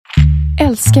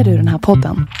Älskar du den här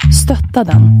podden? Stötta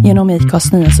den genom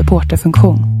IKAs nya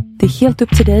supporterfunktion. Det är helt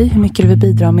upp till dig hur mycket du vill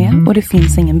bidra med och det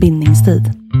finns ingen bindningstid.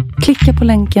 Klicka på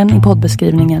länken i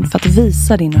poddbeskrivningen för att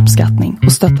visa din uppskattning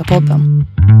och stötta podden.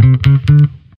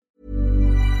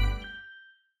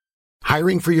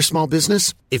 Hiring for your small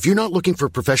business? If you're not looking for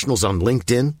professionals on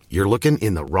LinkedIn, you're looking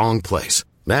in the wrong place.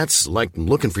 That's like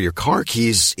looking for your car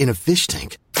keys in a fish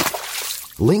tank.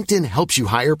 LinkedIn helps you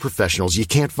hire professionals you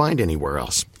can't find anywhere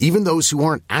else, even those who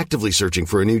aren't actively searching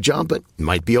for a new job but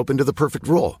might be open to the perfect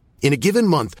role. In a given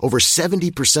month, over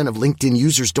 70% of LinkedIn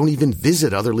users don't even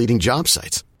visit other leading job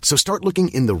sites. So start looking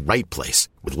in the right place.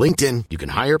 With LinkedIn, you can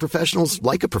hire professionals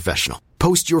like a professional.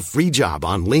 Post your free job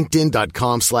on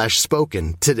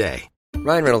linkedin.com/spoken today.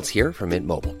 Ryan Reynolds here from Mint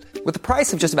Mobile. With the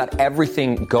price of just about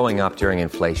everything going up during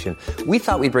inflation, we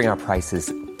thought we'd bring our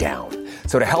prices down.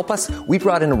 So to help us, we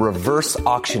brought in a reverse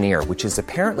auctioneer, which is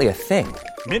apparently a thing.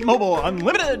 Mint Mobile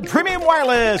Unlimited Premium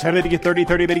Wireless. How to get 30,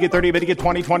 30, bit to get 30, bit to get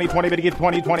 20, 20, 20, bit to get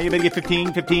 20, 20, bit to get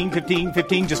 15, 15, 15,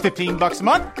 15, just $15 a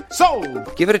month?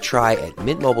 Sold! Give it a try at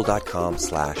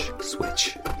mintmobile.com/switch.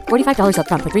 $45 up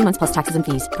front for 3 months plus taxes and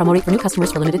fees. Promo rate for new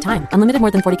customers for limited time. Unlimited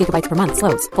more than 40 gigabytes per month.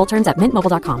 Slows full terms at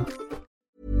mintmobile.com.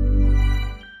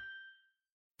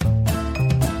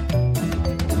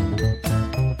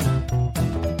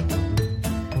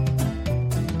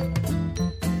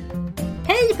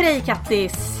 Hej på dig,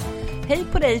 Kattis! Hej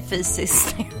på dig,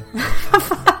 fysiskt.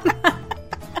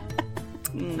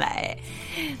 Nej,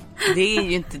 det är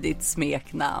ju inte ditt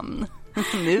smeknamn.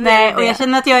 Nej, och jag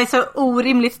känner att jag är så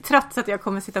orimligt trött så att jag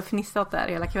kommer sitta och fnissa åt det här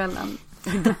hela kvällen.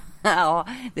 Ja,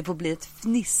 det får bli ett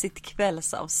fnissigt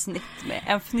kvällsavsnitt med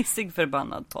en fnissig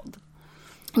förbannad podd.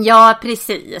 Ja,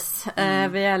 precis.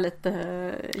 Vi är lite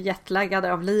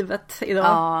jetlaggade av livet idag.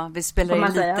 Ja, vi spelar in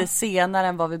lite säga. Senare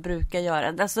än vad vi brukar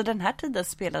göra. Alltså den här tiden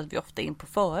spelade vi ofta in på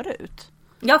förut.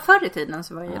 Ja, förr i tiden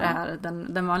så var ju det här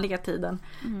den vanliga tiden.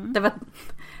 Det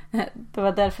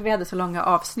var därför vi hade så långa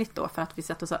avsnitt då. För att vi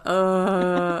satt och sa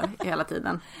hela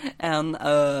tiden. En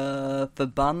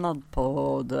förbannad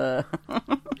podd.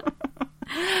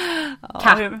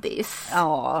 Kattis.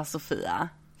 Ja, Sofia.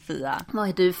 Vad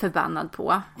är du förbannad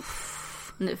på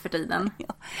nu för tiden?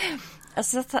 Ja.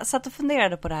 Alltså, jag satt och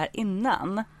funderade på det här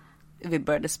innan vi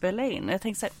började spela in. Och jag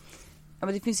tänkte så här, ja,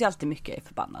 men det finns ju alltid mycket jag är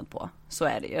förbannad på. Så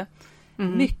är det ju.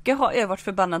 Mycket har jag varit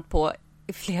förbannad på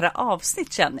i flera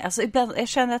avsnitt, känner jag. Alltså, ibland, jag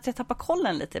känner att jag tappar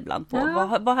kollen lite ibland på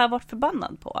vad har jag varit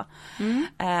förbannad på.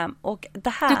 Och det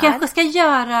här, du kanske ska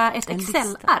göra ett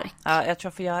Excel-ark. Ja, jag tror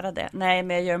jag får göra det. Nej,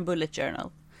 men jag gör en bullet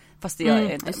journal. Fast det gör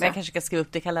jag inte. Men jag kanske ska skriva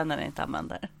upp det i kalendern jag inte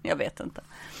använder. Jag vet inte.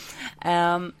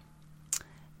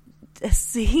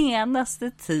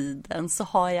 Senaste tiden så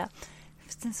har jag,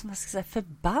 som jag ska säga,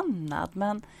 förbannad.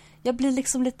 Men jag blir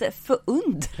liksom lite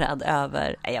förundrad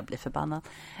över, jag blir förbannad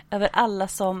över alla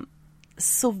som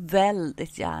så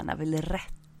väldigt gärna vill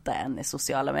rätta en i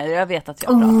sociala medier. Jag vet att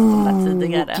jag har pratat om det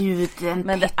tidigare. Gud,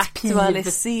 men det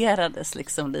aktualiserades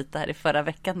liksom lite här i förra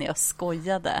veckan när jag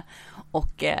skojade.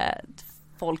 Och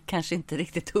folk kanske inte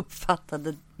riktigt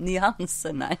uppfattade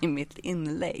nyanserna i mitt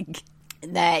inlägg.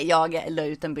 Nej, jag la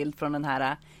ut en bild från den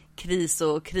här kris-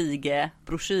 och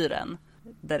krigebroschyren.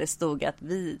 Där det stod att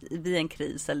vid en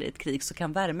kris eller ett krig så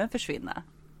kan värmen försvinna.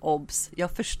 Obs,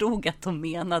 jag förstod att de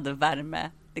menade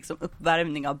värme, liksom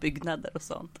uppvärmning av byggnader och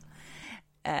sånt.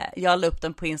 Jag la upp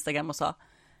den på Instagram och sa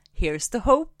here's the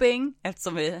hoping,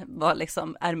 eftersom vi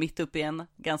är mitt uppe i en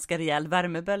ganska rejäl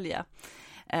värmebölja.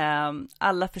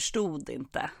 Alla förstod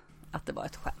inte att det var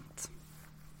ett skämt.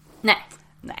 Nej.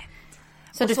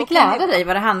 Så och du så fick lära dig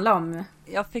vad det handlar om?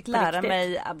 Jag fick lära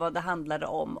mig vad det handlade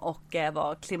om och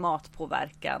vad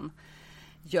klimatpåverkan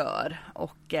gör.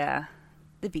 Och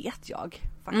det vet jag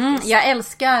faktiskt. Jag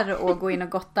älskar att gå in och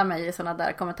gotta mig i sådana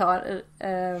där kommentarer.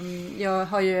 Jag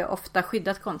har ju ofta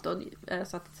skyddat konton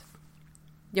så att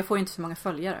jag får ju inte så många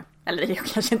följare. Eller jag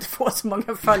kanske inte får så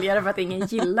många följare för att ingen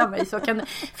gillar mig. Så kan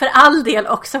för all del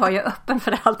också vara jag öppen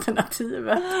för det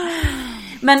alternativet.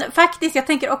 Men faktiskt, jag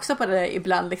tänker också på det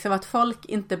ibland. Liksom, att folk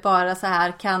inte bara så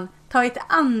här kan ta ett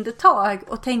andetag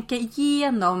och tänka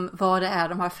igenom vad det är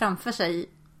de har framför sig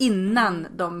innan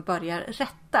de börjar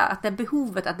rätta. Att det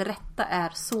behovet att rätta är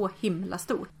så himla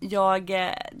stort. Jag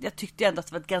tyckte ändå att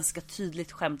det var ett ganska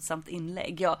tydligt skämtsamt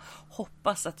inlägg. Jag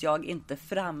hoppas att jag inte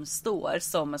framstår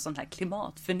som en sån här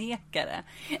klimatförnekare.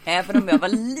 Även om jag var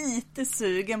lite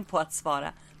sugen på att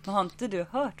svara. Men har inte du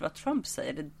hört vad Trump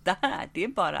säger? Det är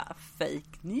bara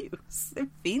fake news. Det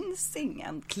finns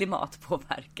ingen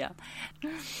klimatpåverkan.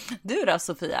 Du då,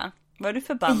 Sofia? Vad är du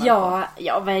förbannad på?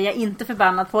 Ja, vad är jag inte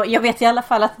förbannad på? Jag vet i alla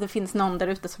fall att det finns någon där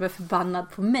ute som är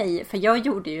förbannad på mig. För jag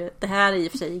gjorde ju, det här är i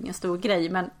och för sig ingen stor grej,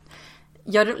 men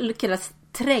jag lyckades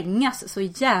trängas så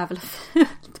jävla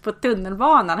fult på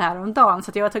tunnelbanan här om dagen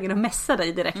så att jag var tvungen att mässa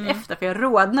dig direkt efter, för jag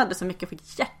rodnade så mycket och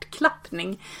fick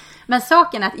hjärtklappning. Men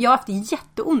saken är att jag har haft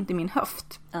jätteont i min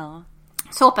höft. Ja.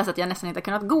 Så pass att jag nästan inte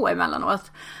kunnat gå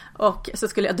emellanåt. Och så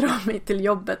skulle jag dra mig till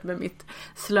jobbet med mitt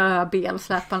slöa ben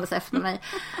släpandes efter mig.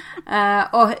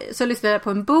 Och så lyssnade jag på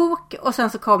en bok och sen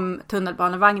så kom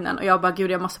tunnelbanevagnen och jag bara,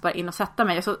 gud jag måste bara in och sätta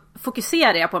mig. Och så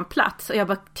fokuserade jag på en plats och jag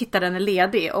bara tittar, den är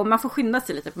ledig. Och man får skynda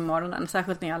sig lite på morgonen,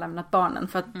 särskilt när jag har lämnat barnen.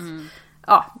 För att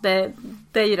ja, det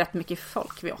är ju rätt mycket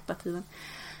folk vid 8-tiden.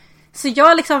 Så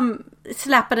jag liksom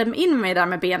släpade in mig där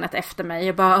med benet efter mig.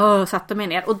 Jag bara satte mig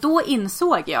ner. Och då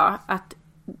insåg jag att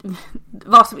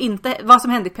vad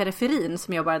som hände i periferin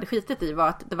som jag bara hade skitit i var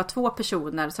att det var 2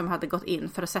 personer som hade gått in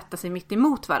för att sätta sig mitt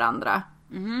emot varandra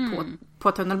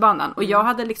på tunnelbanan. Och jag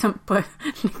hade liksom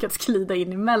lyckats glida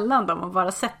in emellan dem och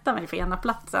bara sätta mig på ena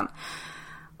platsen.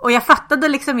 Och jag fattade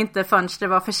liksom inte förrän det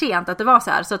var för sent att det var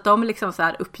så här. Så att de liksom så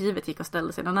här uppgivet gick och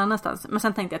ställde sig någon annanstans. Men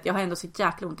sen tänkte jag att jag har ändå så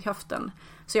jäkla ont i höften.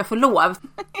 Så jag får lov.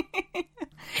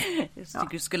 Jag tycker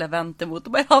du skulle ha vänt emot.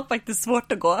 Jag har faktiskt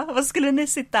svårt att gå. Vad skulle ni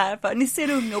sitta här för? Ni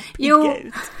ser unga och pigga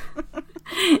ut.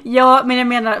 Ja, men jag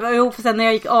menar, för sen när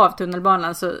jag gick av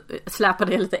tunnelbanan så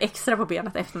släpade jag lite extra på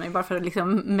benet efter mig. Bara för att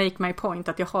liksom make my point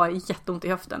att jag har jätteont i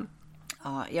höften.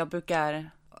 Ja, jag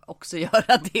brukar också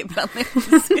göra det ibland när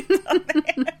jag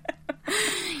sitter ner.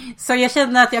 Så jag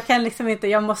känner att jag kan liksom inte,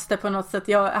 jag måste på något sätt,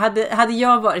 hade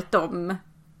jag varit dem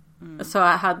så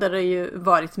hade det ju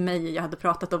varit mig jag hade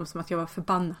pratat om som att jag var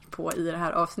förbannad på i det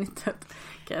här avsnittet,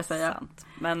 kan jag säga. Sant.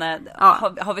 Men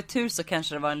har vi tur så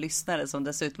kanske det var en lyssnare som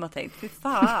dessutom har tänkt, fy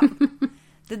fan,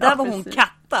 det där var hon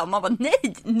Katta. Och man bara,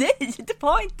 nej, det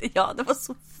var inte jag, det var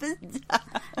Sofia.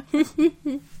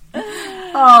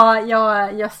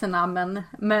 Ja, jössenamn.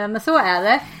 Men så är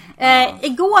det.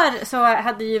 Igår så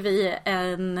hade ju vi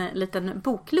en liten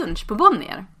boklunch på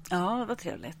Bonnier. Ja, det var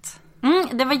trevligt.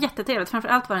 Det var jättetrevligt.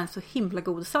 Framförallt var det en så himla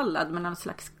god sallad med någon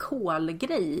slags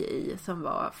kålgrej i som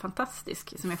var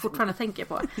fantastisk. Som jag fortfarande tänker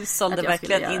på. Du sålde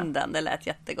verkligen in den. Det lät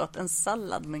jättegott. En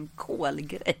sallad med en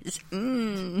kålgrej.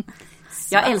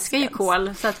 Jag älskar ju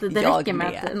kål. Så att det räcker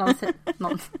med att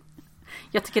någon...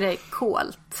 Jag tycker det är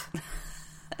kålt.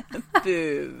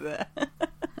 Bu.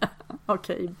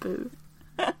 Okej, bu.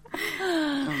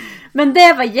 Men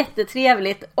det var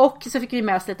jättetrevligt. Och så fick vi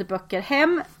med oss lite böcker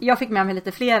hem. Jag fick med mig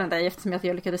lite fler än dig eftersom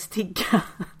jag lyckades tigga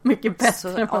mycket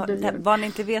bättre än vad du gjorde. Vad ni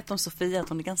inte vet om Sofia, att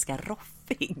hon är ganska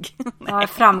roffig. Ja,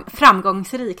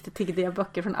 framgångsrikt tiggde jag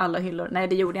böcker från alla hyllor. Nej,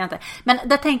 det gjorde jag inte. Men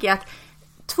där tänker jag att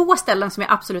 2 ställen som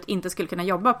jag absolut inte skulle kunna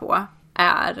jobba på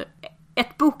är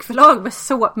ett bokförlag med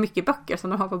så mycket böcker som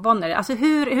de har på Bonnier. Alltså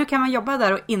hur kan man jobba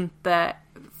där och inte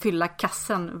fylla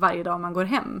kassen varje dag man går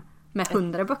hem med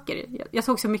 100 böcker? Jag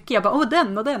såg så mycket, jag bara,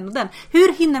 den och den och den.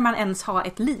 Hur hinner man ens ha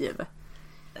ett liv?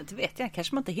 Det vet jag,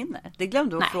 kanske man inte hinner. Det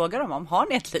glömde du att fråga dem om. Har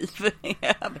ni ett liv?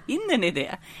 Hinner ni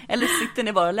det? Eller sitter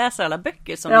ni bara och läser alla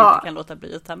böcker som ni inte kan låta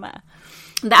bli att ta med?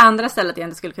 Det andra stället jag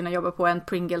inte skulle kunna jobba på är en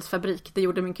Pringles fabrik. Det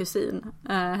gjorde min kusin.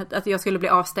 Att jag skulle bli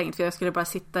avstängd för jag skulle bara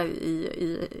sitta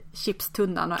i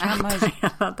chipstunnan och äta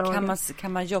hela dagen.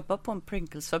 Kan man jobba på en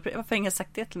Pringles fabrik? Varför har ingen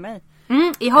sagt det till mig?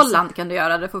 I Holland kan du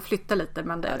göra det. Får flytta lite.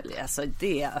 Men det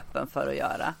är jag öppen för att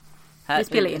göra. Vi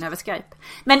spelar in över Skype.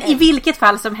 Men i vilket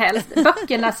fall som helst,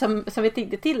 böckerna som vi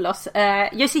tiggde till oss,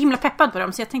 jag är så himla peppad på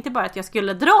dem så jag tänkte bara att jag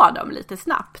skulle dra dem lite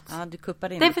snabbt. Ja, du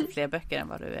kuppar in lite fler böcker än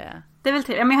vad du är. Det är väl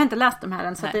trevligt, men jag har inte läst dem här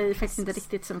än så det är faktiskt inte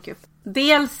riktigt som kupp.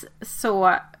 Dels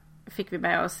så fick vi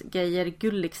med oss Geir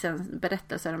Gulliksens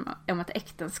berättelser om ett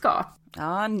äktenskap.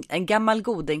 Ja, en gammal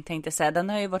goding tänkte jag säga. Den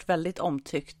har ju varit väldigt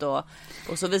omtyckt och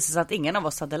så visade sig att ingen av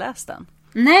oss hade läst den.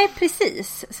 Nej,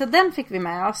 precis. Så den fick vi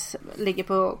med oss. Ligger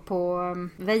på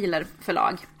Weiler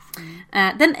förlag.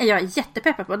 Den är jag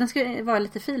jättepeppad på. Den ska vara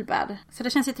lite feelbad. Så det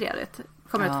känns ju trevligt.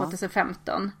 Kommer ut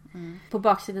 2015. På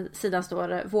baksidan står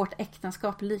det: vårt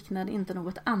äktenskap liknade inte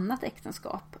något annat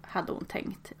äktenskap, hade hon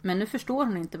tänkt. Men nu förstår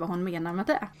hon inte vad hon menar med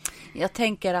det. Jag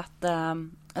tänker att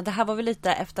det här var väl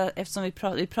lite eftersom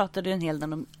vi pratade en hel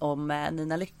del om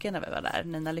Nina Lycke när vi var där.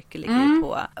 Nina Lycke ligger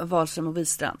på Wahlström och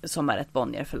Wistrand som är ett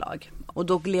Bonnier förlag. Och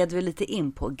då gled vi lite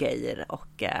in på Geir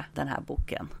och den här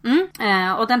boken.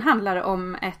 Och den handlar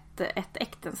om ett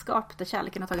äktenskap där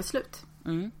kärleken har tagit slut.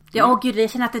 Ja, gud, jag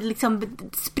känner att det liksom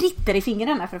spritter i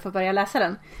fingrarna för att få börja läsa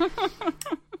den.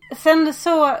 Sen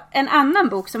så en annan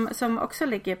bok som också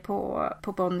ligger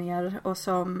på Bonnier och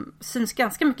som syns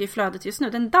ganska mycket i flödet just nu.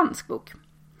 Det är en dansk bok.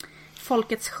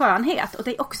 Folkets skönhet. Och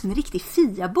det är också en riktig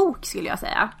Fia-bok skulle jag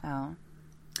säga. Ja.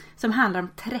 Som handlar om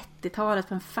 30-talet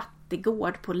på en fattig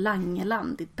gård på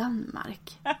Langeland i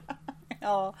Danmark.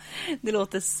 Ja, det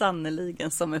låter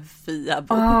sannoliken som en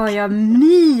Fia-bok. Jag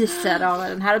myser av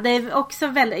den här. Och det är också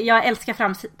väldigt, jag älskar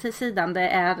framsidan. Det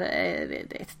är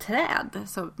ett träd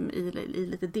som i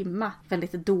lite dimma.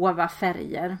 Väldigt dova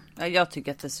färger. Ja, jag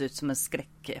tycker att det ser ut som en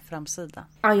skräckframsida.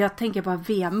 Ja, jag tänker bara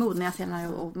vemod när jag ser den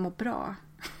här och mår bra.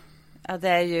 Ja, det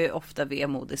är ju ofta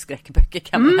vemod i skräckböcker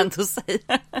kan man ändå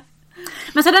säga.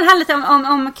 Men så den här lite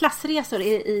om klassresor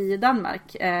i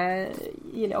Danmark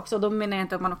gillar jag också. Då menar jag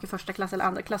inte om man åker första klass eller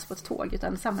andra klass på ett tåg,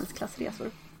 utan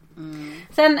samhällsklassresor.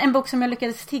 Sen en bok som jag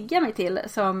lyckades tigga mig till,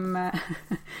 som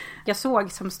jag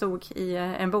såg som stod i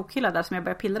en bokhylla där, som jag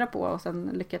började pillra på och sen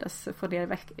lyckades få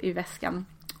ner i väskan.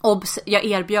 Obs, jag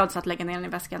erbjöds att lägga ner den i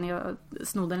väskan, jag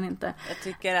snodde den inte. Jag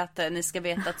tycker att ni ska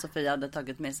veta att Sofia hade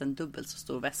tagit med sig en dubbelt så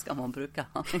stor väska om hon brukar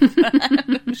ha.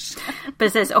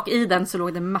 Precis, och i den så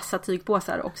låg det massa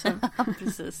tygpåsar också.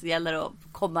 Precis, det gäller att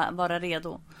vara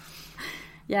redo.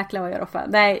 Jäklar vad jag roffar.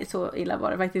 Nej, så illa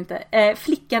var det faktiskt inte.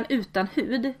 Flickan utan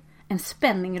hud. En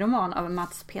spänningroman av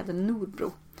Mats Peder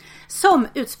Nordbro. Som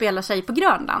utspelar sig på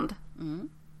Grönland.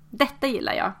 Detta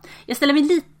gillar jag. Jag ställer mig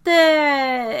lite...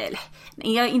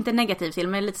 Jag är inte negativ till,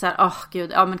 men lite så här,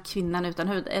 gud, ja men kvinnan utan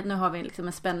hud. Nu har vi liksom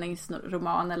en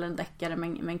spänningsroman eller en deckare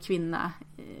med en kvinna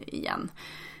igen.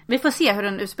 Vi får se hur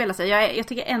den utspelar sig. Jag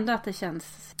tycker ändå att det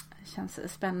känns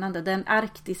spännande. Det är en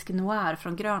arktisk noir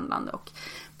från Grönland, och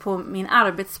på min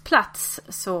arbetsplats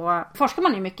så forskar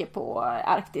man ju mycket på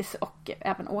Arktis och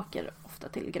även åker ofta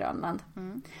till Grönland.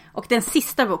 Och den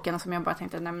sista boken som jag bara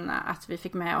tänkte nämna att vi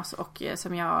fick med oss och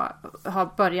som jag har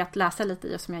börjat läsa lite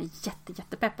i och som jag är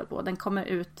jättepeppad på, den kommer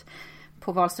ut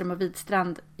på Wahlström och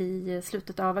Widstrand i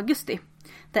slutet av augusti.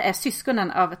 Det är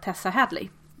Syskonen av Tessa Hadley.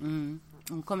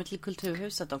 Hon kommer till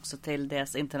Kulturhuset också, till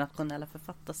deras internationella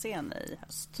författarscen i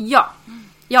höst.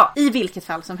 Ja, i vilket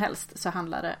fall som helst så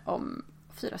handlar det om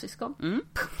 4 syskon.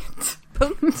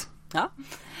 Punkt.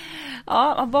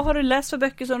 Ja, vad har du läst för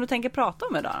böcker som du tänker prata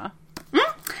om idag då?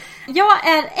 Jag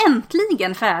är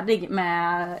äntligen färdig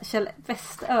med Kjell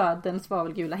Westö, Den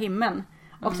svavelgula himlen.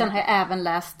 Och sen har jag även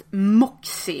läst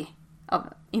Moxie,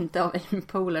 inte av Amy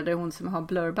Poehler, det är hon som har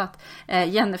blurbat,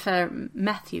 Jennifer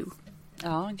Matthew.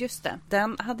 Ja, just det.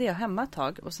 Den hade jag hemma ett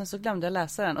tag och sen så glömde jag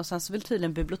läsa den, och sen så vill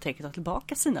tydligen biblioteket ha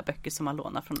tillbaka sina böcker som man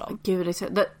lånar från dem. Gud,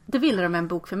 det ville de en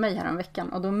bok för mig här om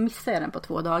veckan, och då missade jag den på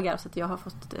 2 dagar, så att jag har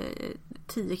fått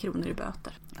 10 kronor i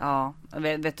böter. Ja,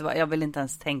 vet du vad? Jag vill inte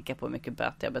ens tänka på hur mycket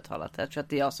böter jag betalat. Jag tror att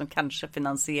det är jag som kanske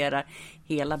finansierar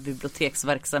hela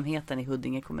biblioteksverksamheten i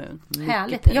Huddinge kommun.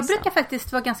 Härligt. Jag brukar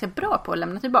faktiskt vara ganska bra på att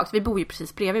lämna tillbaka. Vi bor ju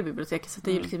precis bredvid biblioteket, så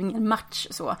det är ju liksom ingen match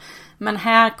så. Men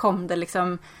här kom det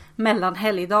liksom mellan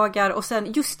helgdagar och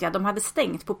sen, just de hade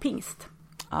stängt på pingst.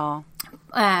 Ja.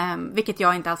 Vilket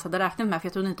jag inte alls hade räknat med, för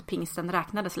jag trodde inte pingsten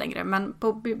räknades längre. Men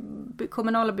på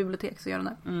kommunala bibliotek så gör den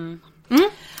det.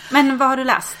 Men vad har du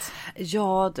läst?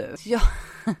 Ja du,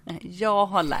 jag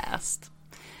har läst.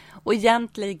 Och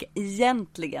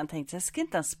egentligen tänkte jag ska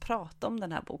inte ens prata om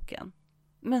den här boken.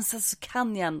 Men sen så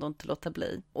kan jag ändå inte låta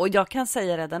bli. Och jag kan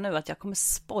säga redan nu att jag kommer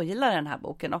spoila den här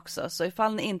boken också. Så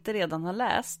ifall ni inte redan har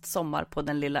läst Sommar på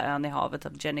den lilla ön i havet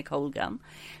av Jenny Colgan,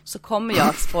 så kommer jag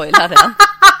att spoila den.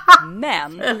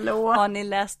 Men har ni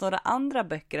läst några andra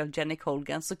böcker av Jenny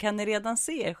Colgan så kan ni redan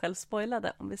se er själv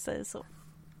spoilade, om vi säger så.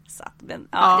 Men,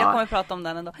 jag kommer att prata om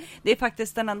den ändå. Det är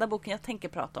faktiskt den enda boken jag tänker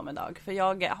prata om idag. För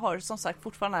jag har som sagt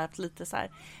fortfarande haft lite så här,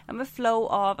 flow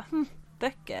av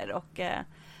böcker. Och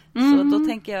så då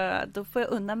tänker jag, då får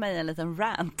jag unna mig en liten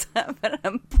rant över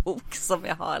en bok som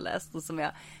jag har läst och som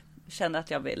jag känner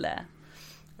att jag vill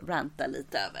ranta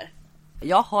lite över.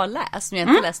 Jag har läst, men jag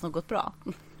har inte läst något bra.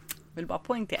 Vill bara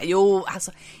poängtera. Jo,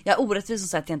 alltså jag är orättvis att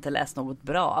säga att jag inte läst något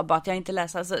bra. Bara att jag inte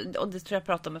läst, alltså, och det tror jag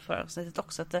pratade om i förra avsnittet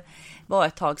också, att det var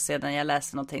ett tag sedan jag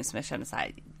läste någonting som jag kände så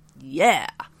här, ja,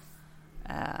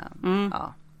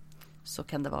 så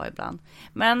kan det vara ibland.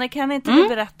 Men kan inte du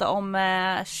berätta om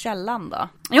Källan då?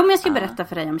 Jo, men jag ska berätta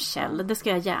för dig om Kjell. Det ska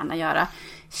jag gärna göra.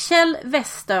 Kjell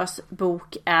Westös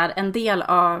bok är en del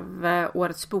av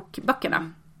årets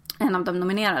bokböckerna. En av de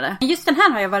nominerade. Just den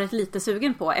här har jag varit lite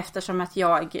sugen på, eftersom att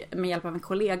jag med hjälp av en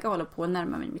kollega håller på att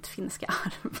närma mig mitt finska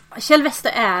arv. Kjell Westö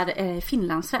är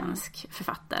finlandssvensk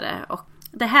författare, och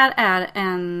det här är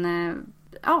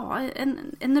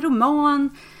en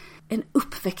roman, en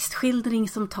uppväxtskildring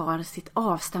som tar sitt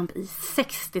avstamp i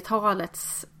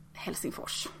 60-talets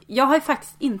Helsingfors. Jag har ju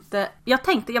faktiskt inte... Jag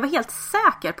var helt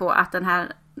säker på att den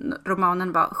här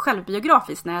romanen var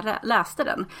självbiografisk när jag läste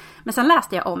den. Men sen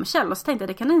läste jag om Kjell och så tänkte jag,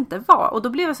 det kan det inte vara. Och då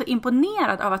blev jag så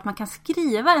imponerad av att man kan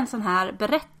skriva en sån här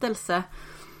berättelse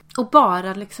och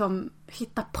bara liksom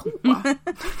hitta på.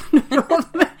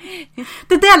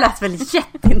 Det där lät väl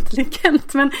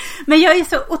jätteintelligent, men jag är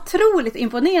så otroligt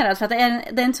imponerad för att det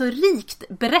är en så rikt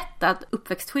berättad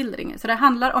uppväxtskildring. Så det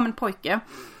handlar om en pojke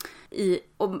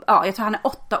jag tror han är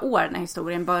 8 år när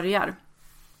historien börjar.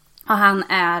 Och han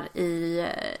är i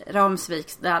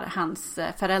Ramsvik där hans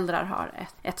föräldrar har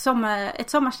ett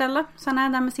sommarställe. Så han är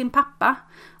där med sin pappa.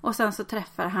 Och sen så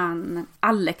träffar han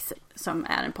Alex som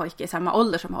är en pojke i samma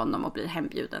ålder som honom och blir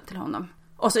hembjuden till honom.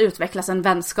 Och så utvecklas en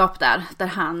vänskap där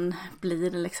han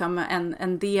blir liksom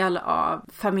en del av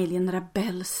familjen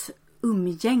Rabells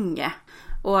umgänge.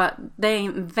 Och det är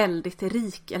en väldigt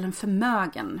rik eller en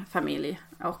förmögen familj.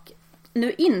 Och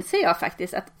nu inser jag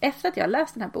faktiskt att efter att jag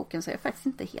läst den här boken så är jag faktiskt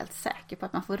inte helt säker på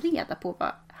att man får reda på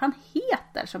vad han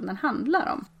heter som den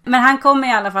handlar om. Men han kommer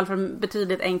i alla fall från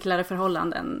betydligt enklare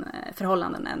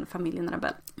förhållanden än familjen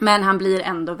Rabell. Men han blir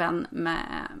ändå vän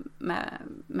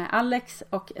med Alex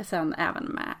och sen även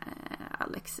med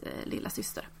Alex lilla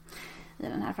syster i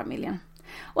den här familjen.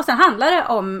 Och sen handlar det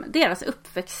om deras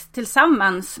uppväxt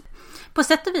tillsammans. På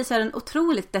sätt och vis är den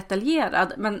otroligt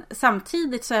detaljerad, men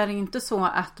samtidigt så är det inte så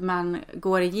att man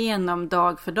går igenom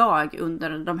dag för dag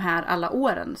under de här alla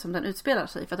åren som den utspelar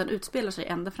sig. För att den utspelar sig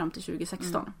ända fram till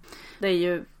 2016. Det är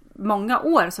ju många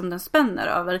år som den spänner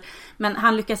över, men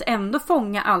han lyckas ändå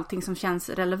fånga allting som känns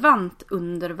relevant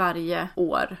under varje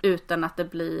år utan att det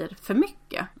blir för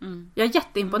mycket. Jag är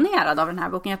jätteimponerad av den här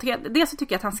boken. Dels så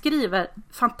tycker jag att han skriver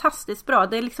fantastiskt bra.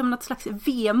 Det är liksom något slags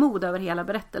vemod över hela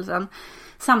berättelsen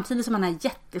samtidigt som han är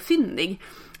jättefyndig.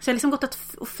 Så jag har liksom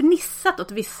gått och fnissat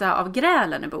åt vissa av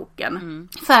grälen i boken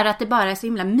för att det bara är så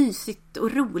himla mysigt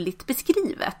och roligt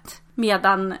beskrivet,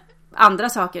 medan andra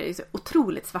saker är så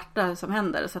otroligt svarta som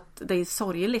händer så att det är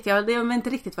sorgligt. Det har inte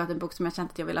riktigt varit en bok som jag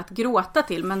känt att jag velat gråta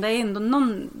till, men det är ändå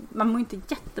man mår inte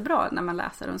jättebra när man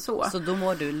läser den så. Så då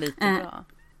mår du lite bra?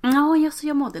 Ja, så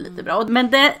jag mådde lite bra. Men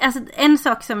en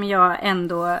sak som jag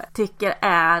ändå tycker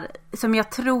är, som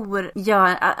jag tror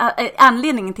gör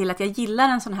anledningen till att jag gillar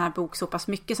en sån här bok så pass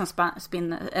mycket som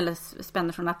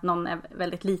spänner från att någon är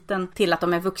väldigt liten till att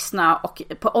de är vuxna och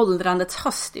på åldrandets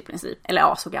höst i princip. Eller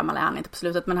ja, så gammal är han inte på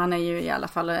slutet, men han är ju i alla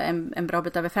fall en bra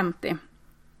bit över 50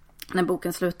 när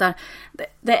boken slutar.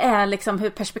 Det är liksom hur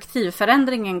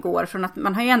perspektivförändringen går från att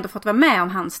man har ju ändå fått vara med om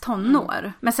hans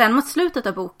tonår. Men sen mot slutet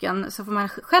av boken så får man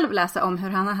själv läsa om hur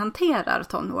han hanterar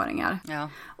tonåringar. Ja.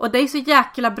 Och det är så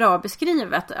jäkla bra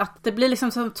beskrivet att det blir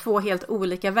liksom som 2 helt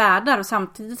olika världar och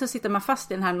samtidigt så sitter man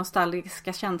fast i den här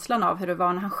nostalgiska känslan av hur det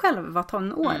var när han själv var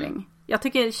tonåring. Jag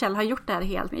tycker Kjell har gjort det här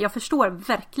helt. Jag förstår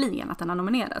verkligen att den har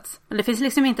nominerats. Men det finns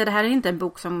liksom inte, det här är inte en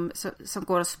bok som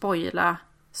går att spoila.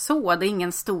 Så det är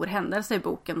ingen stor händelse i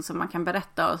boken som man kan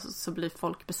berätta och så blir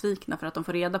folk besvikna för att de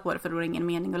får reda på det, för då är det ingen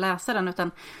mening att läsa den,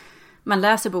 utan man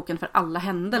läser boken för alla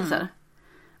händelser.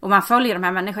 Och man följer de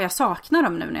här människorna. Jag saknar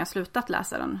dem nu när jag slutat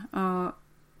läsa den. Och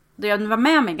jag var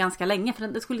med mig ganska länge för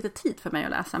det skulle lite tid för mig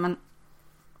att läsa, men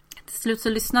till slut så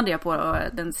lyssnade jag på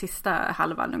den sista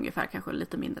halvan ungefär, kanske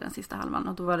lite mindre den sista halvan,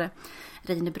 och då var det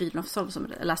Reine Brynolfsson som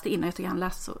läste in och jag tycker han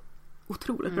läste så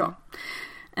otroligt bra.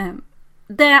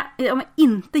 Det jag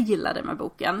inte gillade med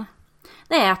boken,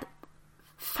 det är att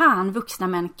fan, vuxna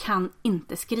män kan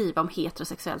inte skriva om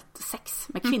heterosexuellt sex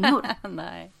med kvinnor.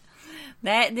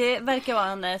 Nej, det verkar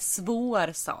vara en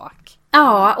svår sak.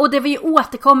 Ja, och det var ju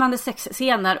återkommande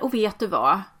sexscener, och vet du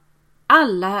vad?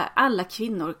 Alla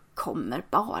kvinnor kommer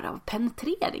bara av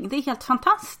penetrering. Det är helt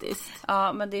fantastiskt.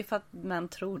 Ja, men det är för att män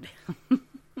tror det.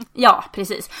 Ja,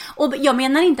 precis. Och jag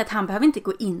menar inte att han behöver inte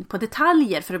gå in på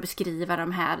detaljer för att beskriva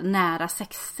de här nära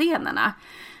sexscenerna.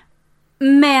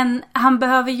 Men han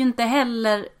behöver ju inte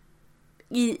heller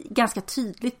ganska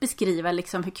tydligt beskriva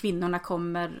liksom hur kvinnorna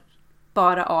kommer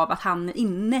bara av att han är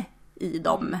inne i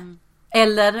dem.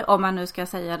 Eller om man nu ska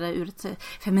säga det ur ett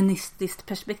feministiskt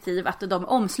perspektiv, att de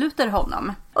omsluter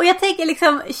honom. Och jag tänker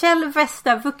liksom, Kjell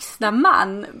Wester, vuxna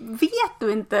man, vet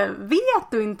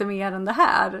du inte mer än det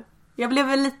här? Jag blev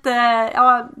väl lite,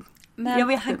 men jag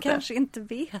vet han inte. Kanske inte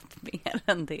vet mer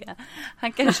än det.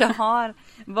 Han kanske har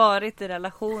varit i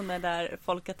relationer där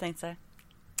folk har tänkt sig,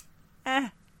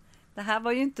 det här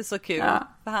var ju inte så kul. Ja.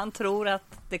 För han tror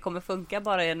att det kommer funka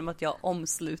bara genom att jag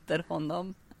omsluter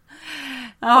honom.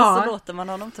 Ja. Och så låter man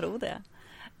honom tro det.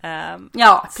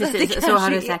 Ja, precis. Så har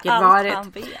det säkert varit. Han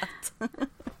vet.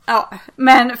 Ja,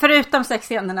 men förutom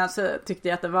sexscenerna så tyckte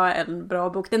jag att det var en bra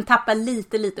bok. Den tappar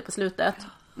lite på slutet.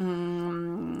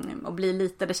 Och blir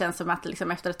lite, det känns som att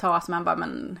liksom efter ett tag så man bara,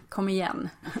 men kom igen.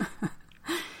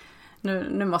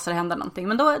 nu måste det hända någonting.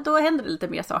 Men då händer det lite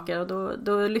mer saker och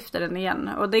då lyfter den igen.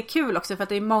 Och det är kul också för att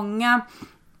det är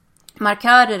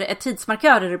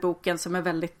tidsmarkörer i boken som är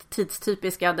väldigt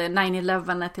tidstypiska. Det är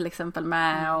 9/11 är till exempel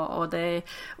med och det är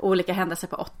olika händelser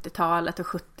på 80-talet och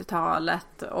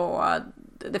 70-talet och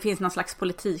det finns någon slags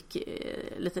politik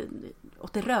lite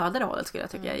åt det rödare hållet skulle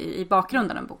jag tycka i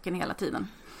bakgrunden av boken hela tiden.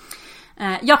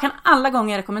 Jag kan alla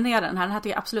gånger rekommendera den här. Den här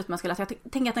tycker jag absolut man ska läsa. Jag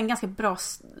tänker att det är en ganska bra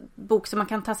bok som man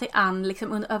kan ta sig an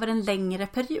liksom över en längre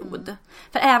period.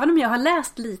 För även om jag har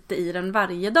läst lite i den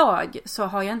varje dag så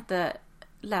har jag inte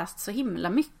läst så himla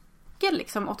mycket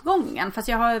liksom åt gången. Fast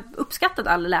jag har uppskattat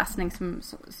all läsning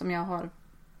som jag har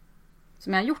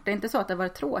gjort. Det är inte så att det har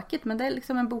varit tråkigt, men det är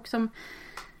liksom en bok som...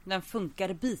 Den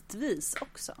funkar bitvis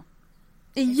också.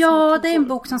 Ja, det är en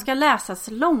bok som ska läsas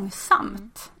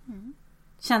långsamt.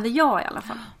 Kände jag i alla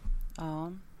fall.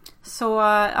 Ja. Så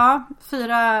ja,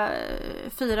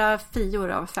 4 fior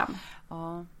av 5.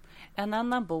 Ja. En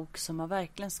annan bok som man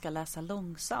verkligen ska läsa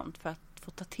långsamt för att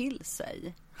få ta till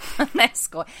sig. Nej,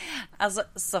 skoj. Alltså,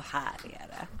 så här är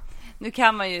det. Nu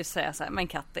kan man ju säga så här, men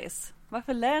Kattis,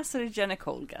 varför läser du Jenny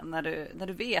Colgan när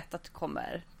du vet att du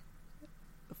kommer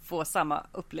få samma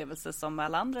upplevelse som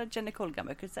alla andra Jenny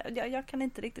Colgan-böcker? Jag kan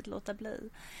inte riktigt låta bli.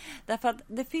 Därför att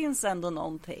det finns ändå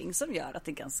någonting som gör att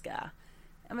det är ganska,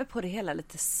 på det hela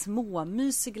lite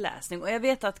småmysig läsning. Och jag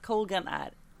vet att Colgan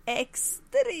är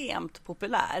extremt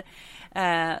populär.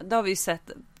 Det har vi ju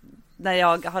sett. När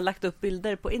jag har lagt upp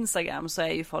bilder på Instagram så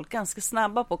är ju folk ganska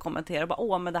snabba på att kommentera.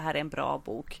 Bara, men det här är en bra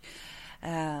bok.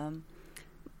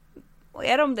 Och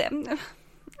är de det?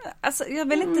 Alltså, jag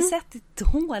vill inte sett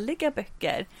dåliga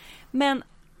böcker. Men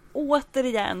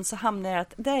återigen så hamnar jag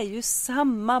att det är ju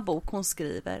samma bok hon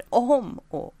skriver om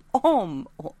och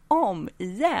om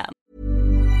igen.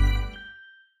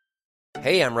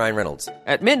 Hey, I'm Ryan Reynolds.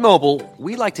 At Mint Mobile,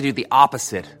 we like to do the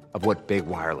opposite of what Big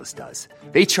Wireless does.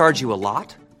 They charge you a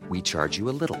lot. We charge you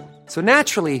a little. So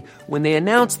naturally, when they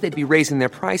announced they'd be raising their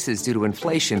prices due to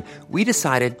inflation, we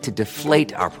decided to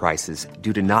deflate our prices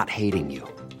due to not hating you.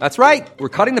 That's right. We're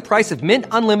cutting the price of Mint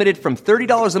Unlimited from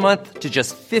 $30 a month to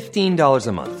just $15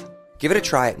 a month. Give it a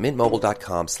try at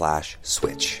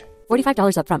mintmobile.com/switch.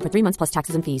 $45 up front for 3 months plus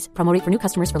taxes and fees. Promo rate for new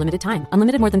customers for limited time.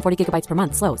 Unlimited more than 40 gigabytes per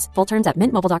month slows. Full terms at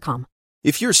mintmobile.com.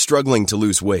 If you're struggling to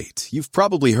lose weight, you've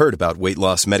probably heard about weight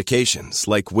loss medications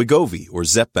like Wegovy or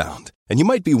Zepbound, and you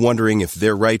might be wondering if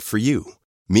they're right for you.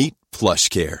 Meet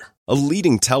PlushCare, a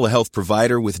leading telehealth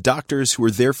provider with doctors who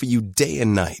are there for you day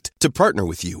and night to partner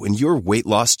with you in your weight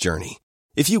loss journey.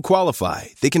 If you qualify,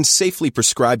 they can safely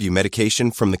prescribe you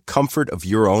medication from the comfort of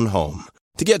your own home.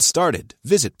 To get started,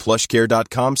 visit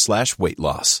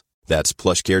plushcare.com/weightloss. That's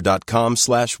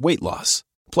plushcare.com/weightloss.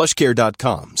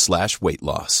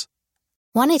 plushcare.com/weightloss.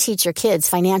 Want to teach your kids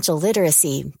financial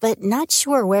literacy, but not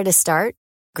sure where to start?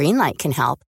 Greenlight can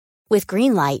help. With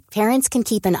Greenlight, parents can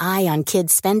keep an eye on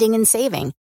kids' spending and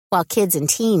saving, while kids and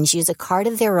teens use a card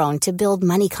of their own to build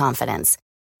money confidence.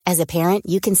 As a parent,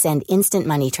 you can send instant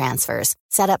money transfers,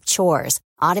 set up chores,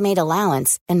 automate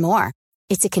allowance, and more.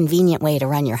 It's a convenient way to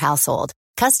run your household,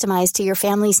 customized to your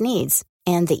family's needs,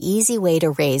 and the easy way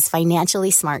to raise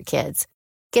financially smart kids.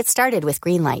 Get started with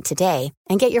Greenlight today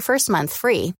and get your first month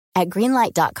free at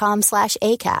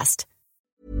greenlight.com/acast.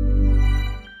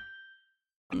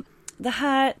 Det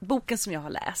här boken som jag har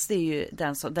läst, det är ju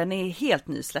den är helt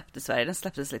nysläppt i Sverige. Den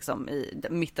släpptes liksom i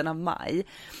mitten av maj.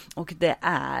 Och det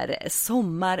är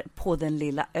Sommar på den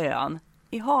lilla ön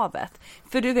i havet.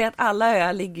 För du vet, alla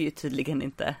öar ligger ju tydligen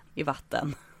inte i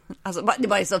vatten. Alltså, det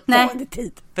var ju så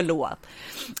tid. Förlåt.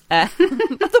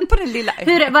 På den lilla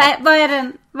ön.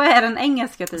 Vad är den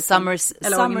engelska titeln?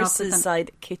 Summer Seaside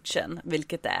Kitchen,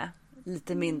 vilket är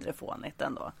lite mindre fånigt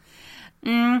ändå.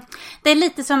 Det är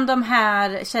lite som de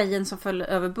här Tjejen som föll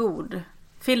över bord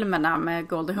filmerna med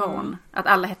Goldie Hawn. Att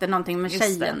alla hette någonting med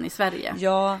tjejen i Sverige.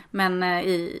 Ja. Men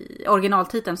i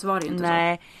originaltiteln så var det ju inte så.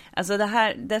 Nej, alltså det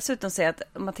här, dessutom säger att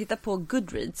om man tittar på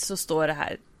Goodreads så står det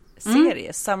här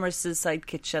serie Summer Seaside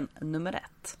Kitchen nummer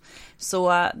 1.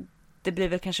 Så det blir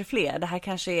väl kanske fler. Det här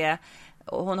kanske är,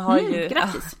 och hon har ju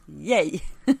grattis. Yay.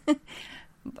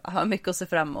 Har mycket att se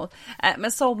fram emot.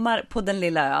 Men Sommar på den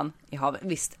lilla ön i havet.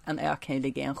 Visst, en ö kan ju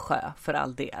ligga i en sjö för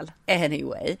all del.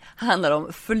 Anyway, handlar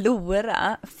om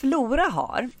Flora. Flora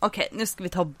har, okej, nu ska vi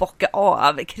ta och bocka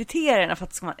av kriterierna för att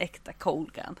det ska vara en äkta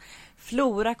Colgan.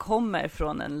 Flora kommer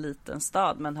från en liten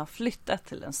stad men har flyttat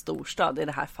till en storstad, i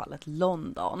det här fallet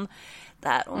London.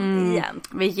 Där hon igen.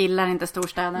 Vi gillar inte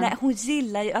storstäder. Nej, hon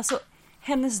gillar ju, alltså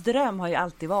hennes dröm har ju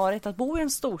alltid varit att bo i en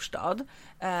storstad.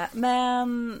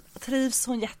 Men trivs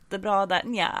hon jättebra där?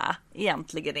 Nja,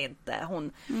 egentligen inte.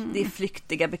 Det är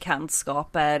flyktiga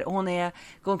bekantskaper. Hon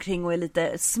går omkring och är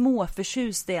lite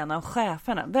småförtjust i en av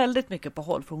cheferna. Väldigt mycket på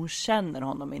håll, för hon känner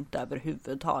honom inte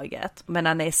överhuvudtaget. Men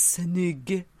han är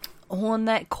snygg.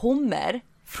 Hon kommer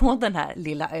från den här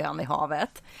lilla ön i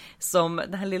havet.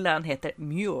 Den här lilla ön heter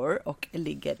Muir och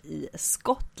ligger i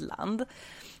Skottland.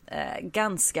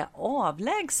 Ganska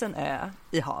avlägsen ö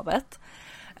i havet.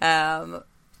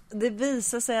 Det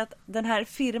visar sig att den här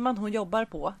firman hon jobbar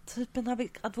på, typ en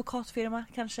advokatfirma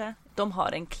kanske, de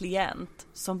har en klient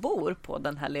som bor på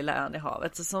den här lilla ön i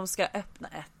havet, som ska öppna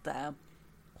ett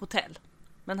hotell.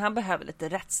 Men han behöver lite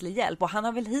rättslig hjälp, och han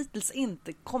har väl hittills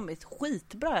inte kommit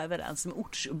skitbra överens med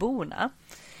ortsborna.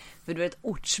 För du vet,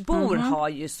 ortsbor har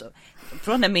ju så,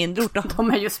 från en mindre ort,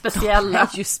 de är ju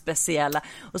speciella.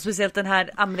 Och speciellt den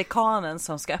här amerikanen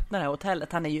som ska öppna det här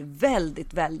hotellet, han är ju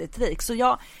väldigt, väldigt rik.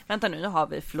 Så vänta nu har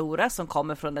vi Flora som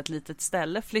kommer från ett litet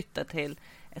ställe, flyttar till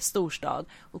en storstad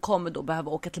och kommer då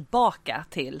behöva åka tillbaka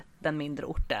till den mindre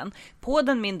orten. På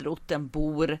den mindre orten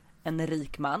bor en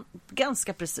rik man,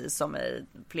 ganska precis som i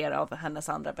flera av hennes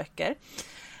andra böcker.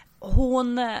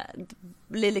 Hon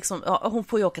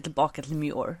får ju åka tillbaka till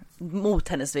Muir mot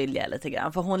hennes vilja lite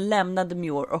grann, för hon lämnade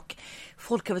Muir, och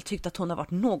folk har väl tyckt att hon har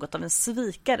varit något av en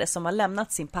svikare som har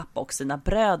lämnat sin pappa och sina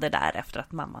bröder där efter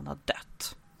att mamman har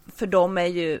dött. För de är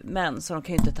ju män, så de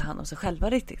kan ju inte ta hand om sig själva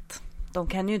riktigt. De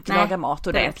kan ju inte laga mat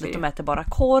ordentligt, de äter bara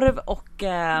korv och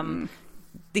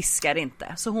diskar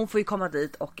inte. Så hon får ju komma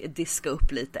dit och diska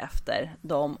upp lite efter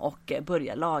dem och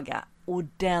börja laga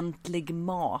ordentlig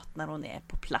mat när hon är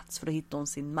på plats, för då hittar hon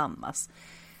sin mammas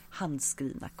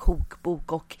handskrivna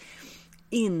kokbok och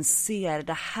inser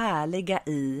det härliga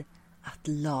i att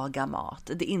laga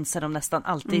mat. Det inser de nästan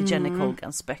alltid i Jenny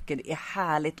Colgans böcker. Det är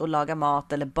härligt att laga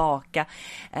mat eller baka.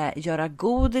 Göra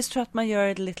godis, tror jag att man gör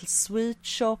i Little Sweet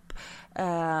Shop.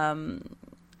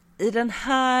 I den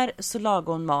här så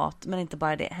lagar hon mat, men inte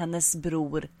bara det. Hennes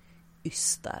bror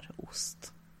ystar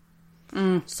ost.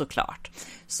 Såklart.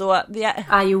 Så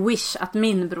I wish att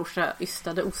min brorsa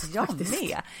ystade ost faktiskt.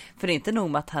 Med. För det är inte nog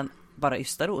med att han bara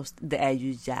ystar ost. Det är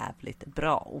ju jävligt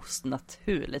bra ost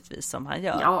naturligtvis som han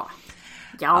gör.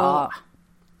 Ja.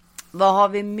 Vad har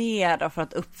vi mer då för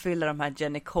att uppfylla de här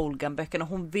Jenny Colgan-böckerna?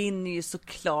 Hon vinner ju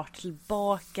såklart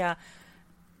tillbaka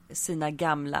sina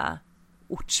gamla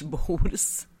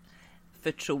ortsbors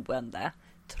förtroende,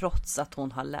 trots att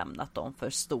hon har lämnat dem för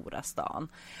stora stan.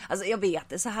 Alltså jag vet,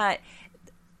 det är så här,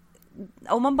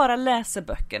 om man bara läser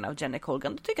böckerna av Jenny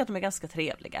Colgan, då tycker jag att de är ganska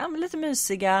trevliga, men lite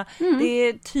mysiga. Det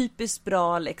är typiskt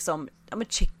bra liksom,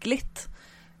 chickligt.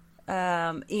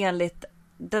 Enligt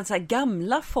den så här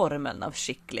gamla formeln av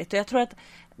chickligt. Och jag tror att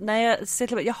när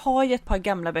jag har ju ett par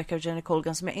gamla böcker av Jenny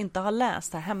Colgan som jag inte har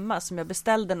läst här hemma, som jag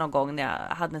beställde någon gång när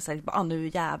jag hade en sån här, nu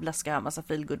jävla ska jag ha en massa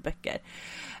feelgood-böcker.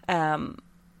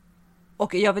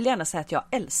 Och jag vill gärna säga att jag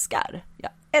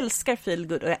älskar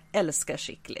feelgood och jag älskar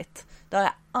chickligt. Det har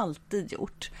jag alltid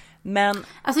gjort. Men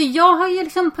alltså jag har ju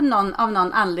liksom av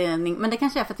någon anledning, men det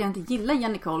kanske är för att jag inte gillar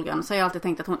Jenny Colgan, så har jag alltid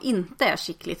tänkt att hon inte är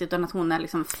chickligt, utan att hon är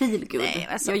liksom feelgood.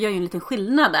 Jag gör ju en liten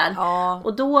skillnad där. Ja.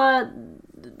 Och då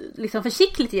liksom, för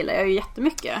chickligt gillar jag ju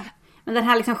jättemycket. Men den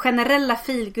här liksom generella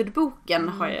feelgood-boken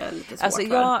har jag lite svårt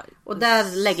för. Och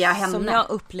där lägger jag henne. Som jag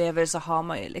upplever så har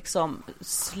man ju liksom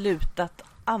slutat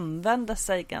använda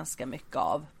sig ganska mycket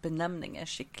av benämningen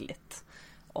chickligt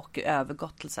och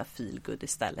övergått till så här feelgood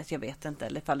istället. Jag vet inte,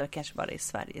 eller ifall det kanske bara är i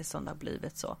Sverige som det har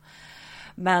blivit så.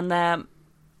 Men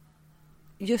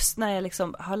just när jag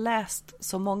liksom har läst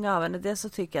så många av henne, det så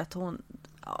tycker jag att hon,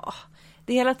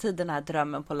 det är hela tiden den här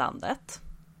drömmen på landet.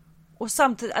 Och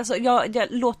samtidigt, alltså jag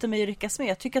låter mig ryckas med.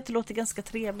 Jag tycker att det låter ganska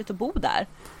trevligt att bo där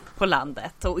på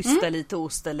landet och ysta lite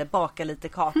ost eller baka lite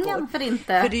kakor. Ja, för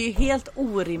inte. För det är ju helt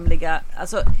orimliga,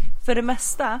 alltså för det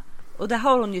mesta, och det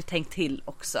har hon ju tänkt till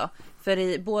också. För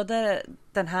i både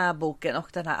den här boken och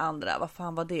den här andra, vad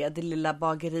fan var det? Det lilla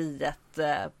bageriet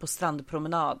på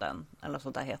strandpromenaden, eller något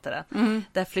sånt där heter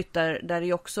det. Där är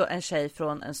ju också en tjej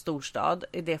från en storstad.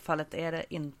 I det fallet är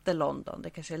det inte London, det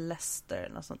kanske är Leicester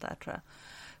eller något sånt där, tror jag.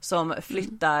 Som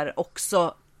flyttar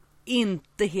också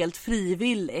inte helt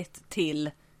frivilligt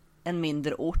till en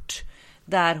mindre ort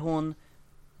där hon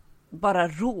bara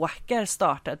råkar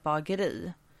starta ett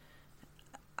bageri.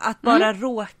 Att bara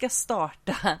råka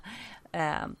starta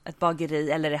ett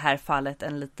bageri, eller i det här fallet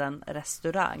en liten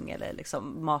restaurang eller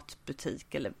liksom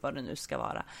matbutik eller vad det nu ska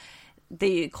vara.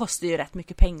 det kostar ju rätt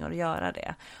mycket pengar att göra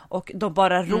det. Och de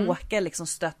bara råkar liksom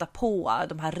stöta på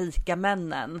de här rika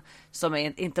männen som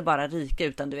är inte bara rika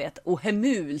utan du vet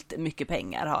ohemult mycket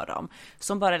pengar har de.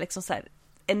 Som bara liksom så här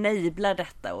enablar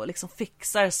detta och liksom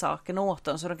fixar saken åt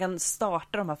dem så de kan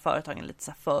starta de här företagen lite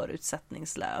så här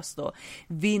förutsättningslöst och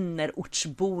vinner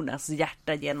ortsbornas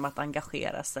hjärta genom att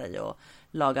engagera sig och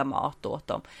laga mat åt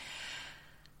dem.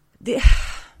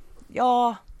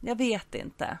 Ja, jag vet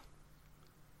inte.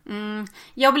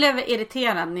 Jag blev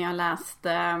irriterad när jag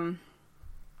läste,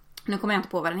 nu kommer jag inte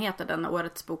på vad den heter, den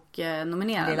årets bok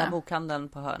nominerade. Lilla bokhandeln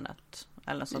på hörnet.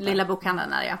 Eller sånt där. Lilla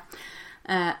bokhandeln är det.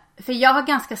 För jag har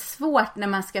ganska svårt när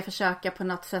man ska försöka på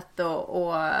något sätt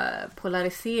att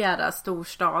polarisera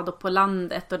storstad och på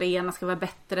landet och det ena ska vara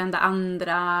bättre än det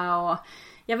andra och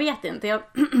jag vet inte,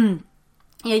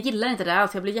 jag gillar inte det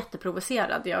alls, jag blir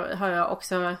jätteprovocerad. Jag har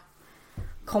också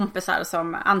kompisar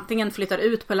som antingen flyttar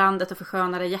ut på landet och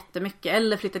förskönar det jättemycket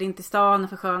eller flyttar in till stan och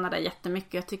förskönar det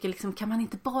jättemycket. Jag tycker liksom, kan man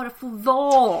inte bara få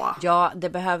vara? Ja, det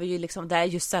behöver ju liksom, det är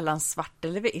ju sällan svart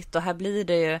eller vitt och här blir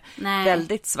det ju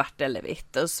väldigt svart eller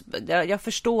vitt. Och jag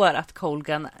förstår att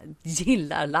Colgan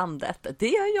gillar landet. Det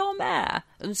gör jag med.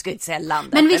 Nu ska jag inte säga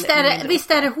landet. Men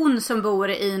visst är det hon som bor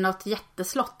i något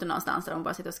jätteslott någonstans där hon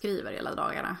bara sitter och skriver hela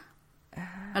dagarna?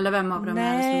 Eller vem av dem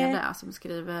är det som är det som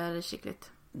skriver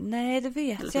skickligt? Nej, det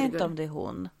vet jag inte om det är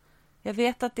hon. Jag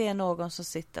vet att det är någon som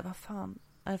sitter, vad fan.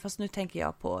 Fast nu tänker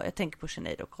jag tänker på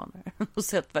Sinéad O'Connor. Och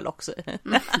sett väl också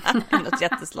något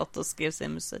jätteslott och skrev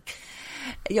sin musik.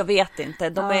 Jag vet inte.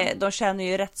 De tjänar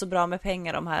ju rätt så bra med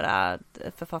pengar de här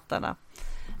författarna.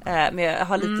 Men jag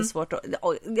har lite svårt att...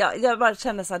 Jag bara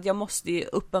känner så att jag måste ju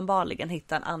uppenbarligen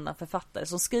hitta en annan författare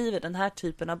som skriver den här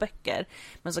typen av böcker.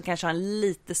 Men som kanske har en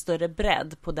lite större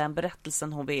bredd på den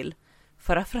berättelsen hon vill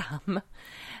föra fram.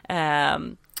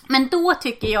 Men då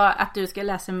tycker jag att du ska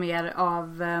läsa mer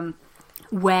av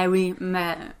Wary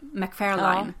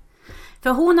McFarlane. Ja. För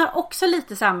hon har också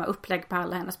lite samma upplägg på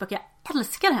alla hennes böcker. Jag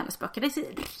älskar hennes böcker. Det är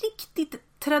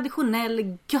riktigt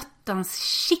traditionell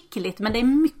göttans-skickligt, men det är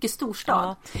mycket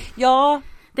storstad. Ja.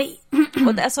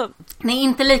 Nej,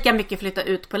 inte lika mycket flytta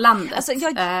ut på landet. Alltså,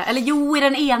 eller jo, i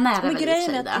den ena är det väl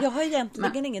grejen är, jag har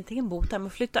egentligen ingenting emot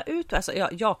att flytta ut. Alltså,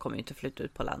 jag kommer ju inte flytta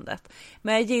ut på landet.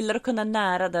 Men jag gillar att kunna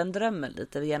nära den drömmen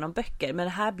lite genom böcker. Men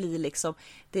det här blir liksom,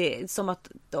 det är som att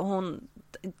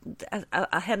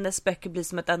hennes böcker blir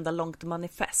som ett enda långt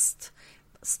manifest.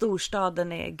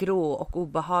 Storstaden är grå och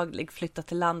obehaglig. Flytta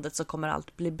till landet så kommer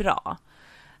allt bli bra.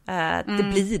 Det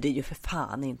blir det ju för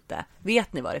fan inte.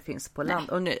 Vet ni vad det finns på land?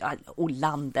 Och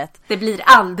landet. Det blir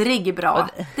aldrig bra.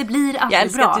 Det blir aldrig bra. Jag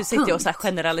älskar att du sitter och så här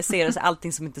generaliserar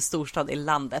allting som inte är storstad i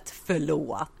landet.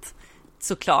 Förlåt.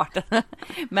 Såklart.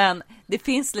 Men det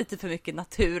finns lite för mycket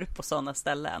natur på sådana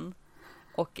ställen.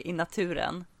 Och i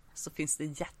naturen så finns det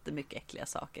jättemycket äckliga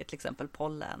saker. Till exempel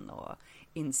pollen och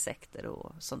insekter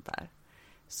och sånt där.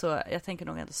 Så jag tänker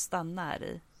nog ändå stanna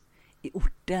här i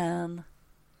orten.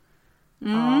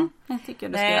 Ja. Jag tycker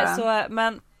du ska göra.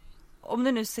 Men om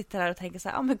du nu sitter här och tänker så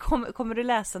här, men kommer du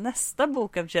läsa nästa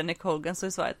bok av Jenny Colgan, så är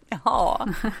svaret ja,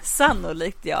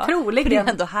 sannolikt ja. Troligen. För det är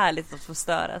ändå härligt att få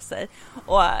störa sig.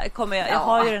 Och jag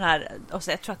har ju den här, och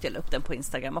så jag tror att jag la upp den på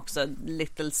Instagram också,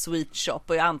 Little Sweet Shop,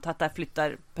 och jag antar att där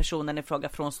flyttar personen i fråga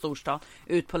från storstad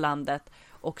ut på landet.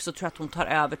 Och så tror jag att hon tar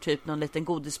över typ någon liten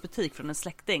godisbutik från en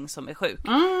släkting som är sjuk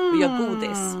och gör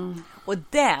godis.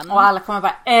 Och alla kommer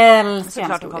bara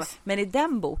älska godis. Men i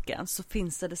den boken så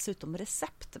finns det dessutom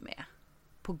recept med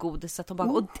på godis. Att hon bara,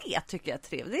 och det tycker jag är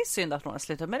trevligt. Det är synd att hon har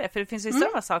slutat med det. För det finns ju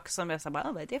sådana saker som jag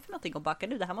säger, vad är det för någonting att baka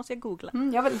nu? Det här måste jag googla.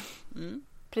 Jag vill.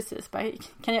 Precis, bara,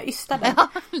 kan jag ysta den? Ja,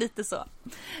 lite så.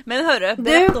 Men hörru,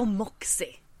 berätta om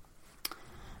Moxie.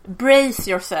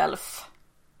 Brace yourself.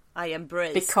 I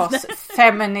embrace. Because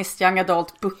feminist young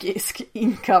adult book is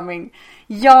incoming.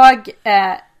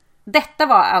 Detta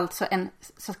var alltså en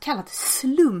så kallad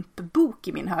slumpbok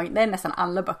i min hög. Det är nästan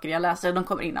alla böcker jag läser. De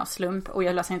kommer in av slump. Och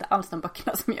jag läser inte alls de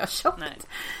böckerna som jag har köpt. Nej.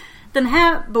 Den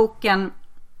här boken,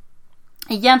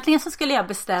 egentligen så skulle jag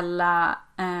beställa,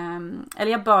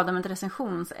 eller jag bad om ett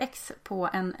recensionsex på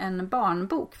en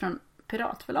barnbok från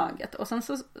Piratförlaget. Och sen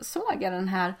så såg jag den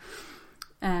här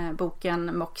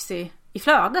boken Moxie i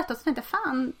flödet och så tänkte jag,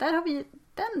 fan, där har vi,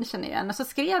 den känner jag igen. Och så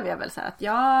skrev jag väl så här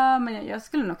att men jag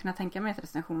skulle nog kunna tänka mig ett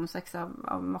recensionsex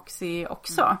av Moxie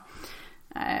också.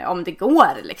 Om det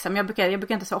går liksom. Jag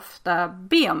brukar inte så ofta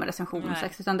be om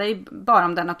recensionsex, utan det är bara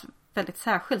om det är något väldigt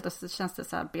särskilt. Och så känns det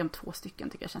så här, be om 2 stycken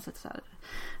tycker jag känns lite så här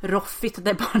roffigt. Det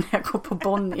är bara när jag går på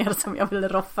Bonnier som jag vill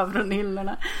roffa från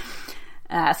hyllorna.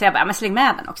 Så jag bara, men släng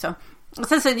med den också. Och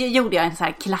sen så gjorde jag en så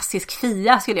här klassisk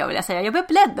Fia, skulle jag vilja säga. Jag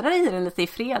började bläddra i den lite i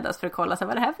fredags för att kolla så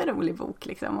vad det här för rolig bok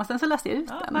liksom. Och sen så läste jag ut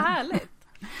den. Vad härligt.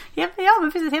 Ja,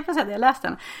 men precis, helt plötsligt jag läste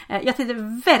den. Jag tyckte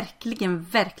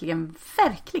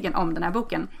verkligen om den här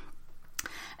boken.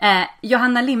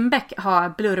 Johanna Lindbäck har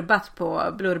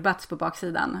blurbats på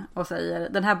baksidan och säger: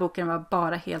 den här boken var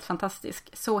bara helt fantastisk.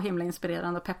 Så himla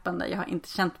inspirerande och peppande. Jag har inte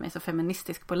känt mig så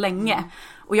feministisk på länge.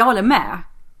 Och jag håller med.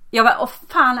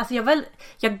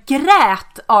 Jag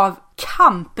grät av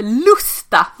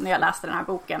kamplusta när jag läste den här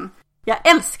boken. Jag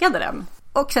älskade den.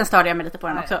 Och sen störde jag mig lite på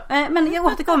den också. Men jag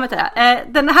återkommer till det.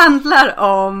 Den handlar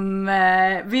om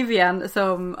Vivian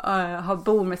som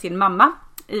bor med sin mamma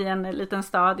i en liten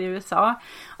stad i USA.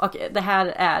 Och det här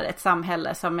är ett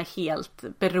samhälle som är helt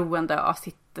beroende av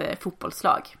sitt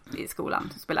fotbollslag i skolan.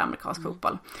 Som spelar amerikansk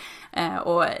fotboll.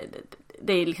 Och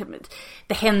det är liksom,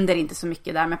 det händer inte så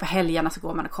mycket där, men på helgerna så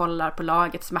går man och kollar på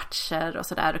lagets matcher och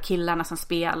sådär. Och killarna som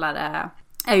spelar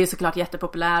är ju såklart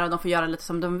jättepopulära och de får göra lite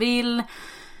som de vill.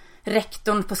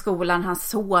 Rektorn på skolan, hans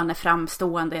son är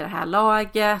framstående i det här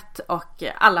laget och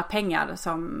alla pengar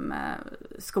som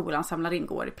skolan samlar in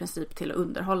går i princip till att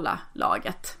underhålla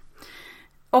laget.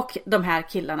 Och de här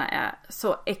killarna är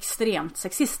så extremt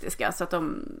sexistiska så att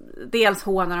de dels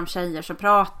hånar de tjejer som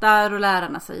pratar och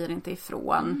lärarna säger inte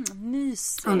ifrån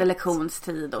under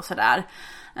lektionstid och sådär.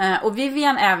 Och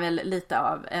Vivian är väl lite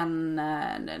av en,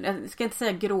 jag ska inte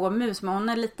säga gråmus, men hon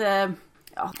är lite,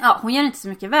 hon gör inte så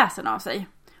mycket väsen av sig.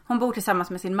 Hon bor tillsammans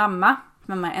med sin mamma.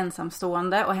 Mamma är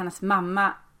ensamstående och hennes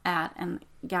mamma är en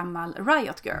gammal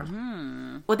riot girl.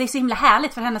 Och det är så himla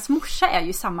härligt för hennes morsa är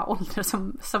ju samma ålder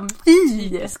som vi.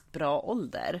 Typiskt bra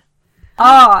ålder.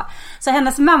 Ja, så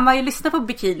hennes mamma har ju lyssnat på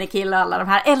Bikini Kill och alla de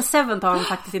här. L7 tar hon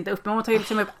faktiskt inte upp, men hon tar ju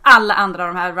liksom upp alla andra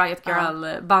av de här Riot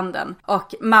Girl-banden.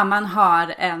 Och mamman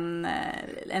har en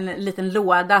liten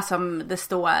låda som det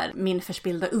står min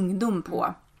förspillda ungdom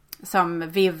på. Som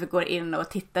Viv går in och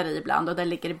tittar i ibland. Och där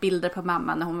ligger bilder på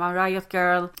mamma när hon var Riot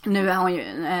Girl. Nu är hon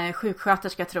ju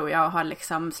sjuksköterska tror jag. Och har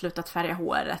liksom slutat färga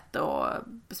håret. Och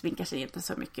sminkar sig inte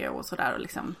så mycket och sådär. Och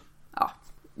liksom,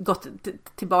 gått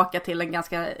tillbaka till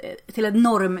till ett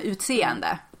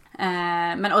normutseende.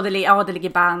 Men det ligger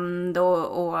band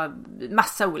och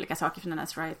massa olika saker från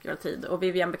hennes Riot Girl-tid. Och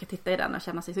Vivian brukar titta i den och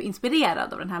känna sig så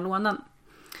inspirerad av den här lådan.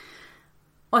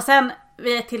 Och sen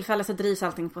vid ett tillfälle så drivs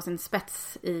allting på sin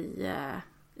spets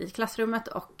i klassrummet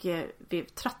och vi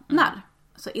tröttnar.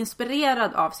 Så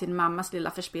inspirerad av sin mammas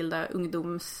lilla förspillda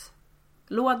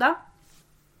ungdomslåda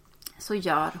så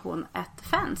gör hon ett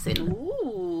fanzine.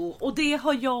 Och det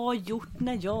har jag gjort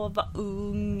när jag var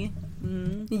ung.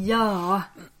 Ja.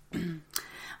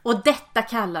 Och detta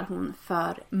kallar hon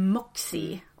för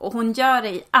Moxie. Och hon gör det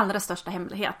i allra största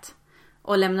hemlighet.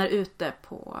 Och delar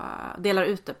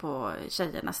ut det på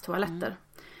tjejernas toaletter.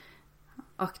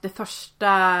 Och det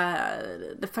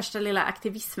första lilla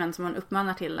aktivismen som hon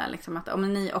uppmanar till är liksom att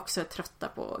om ni också är trötta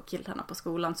på killarna på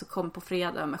skolan så kom på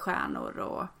fredag med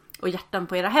stjärnor och hjärtan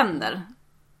på era händer.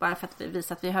 Bara för att vi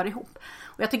visar att vi hör ihop.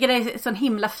 Och jag tycker det är en sån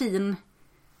himla fin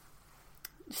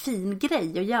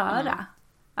grej att göra.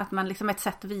 Att man liksom ett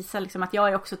sätt att visa liksom att jag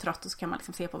är också trött och så kan man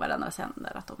liksom se på varandras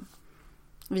händer att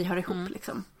vi hör ihop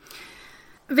liksom.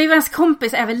 Vivians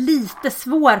kompis är väl lite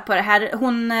svår på det här.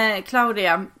 Hon,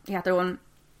 Claudia heter hon.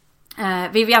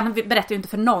 Vivian berättar ju inte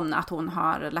för någon att hon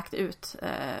har lagt ut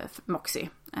Moxie.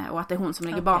 Och att det är hon som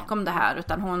ligger bakom det här.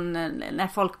 Utan hon, när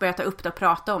folk börjar ta upp det och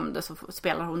prata om det så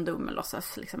spelar hon dum och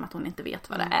låtsas liksom att hon inte vet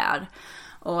vad det är.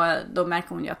 Och då märker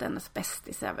hon ju att hennes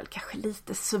bästis är väl kanske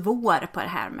lite svår på det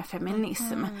här med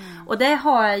feminism. Och det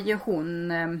har ju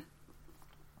hon,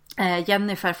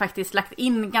 Jennifer, faktiskt lagt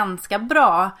in ganska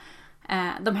bra.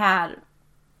 De här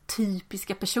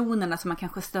typiska personerna som man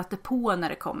kanske stöter på när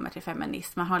det kommer till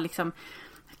feminism. Man har liksom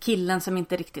killen som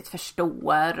inte riktigt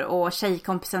förstår och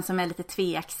tjejkompisen som är lite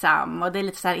tveksam och det är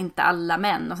lite så här inte alla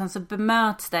män och sen så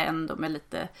bemöts det ändå med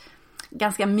lite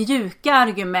ganska mjuka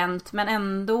argument men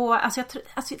ändå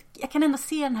jag kan ändå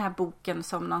se den här boken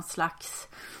som någon slags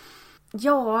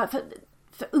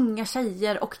för unga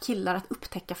tjejer och killar att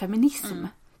upptäcka feminism.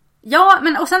 Ja,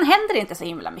 men och sen händer det inte så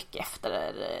himla mycket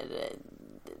efter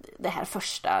det här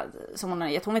första som hon har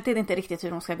gett. Hon vet inte riktigt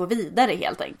hur hon ska gå vidare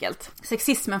helt enkelt.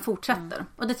 Sexismen fortsätter.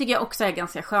 Och det tycker jag också är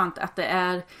ganska skönt att det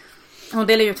är... Hon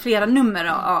delar ut flera nummer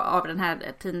av den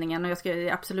här tidningen och jag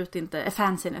ska absolut inte...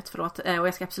 fanzinet, förlåt. Och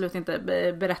jag ska absolut inte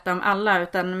berätta om alla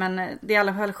men det är i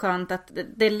alla fall skönt att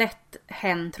det är lätt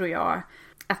hänt tror jag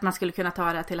att man skulle kunna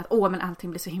ta det till att men allting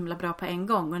blir så himla bra på en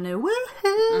gång och nu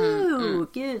woohoo,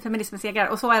 gud, feminismen segrar.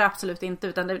 Och så är det absolut inte,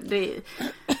 utan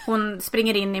hon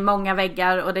springer in i många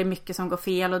väggar och det är mycket som går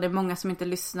fel och det är många som inte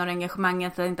lyssnar och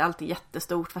engagemanget är inte alltid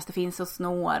jättestort fast det finns hos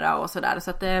några och sådär. Så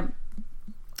att det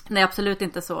är absolut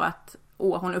inte så att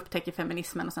hon upptäcker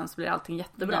feminismen och sen så blir allting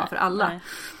jättebra för alla.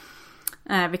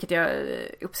 Vilket jag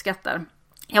uppskattar.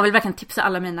 Jag vill verkligen tipsa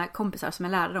alla mina kompisar som är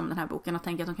lärare om den här boken och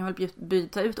tänka att de kan väl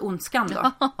byta ut Ondskan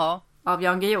då. Av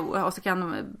Jan Guillou och så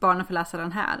kan barnen få läsa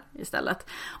den här istället.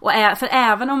 Och för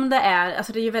även om det är,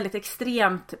 alltså det är ju väldigt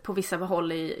extremt på vissa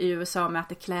håll i USA med att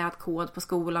det är klädkod på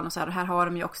skolan och så här. Och här har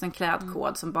de ju också en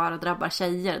klädkod som bara drabbar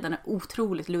tjejer. Den är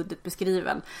otroligt luddigt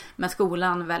beskriven. Men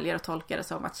skolan väljer att tolka det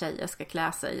som att tjejer ska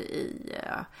klä sig i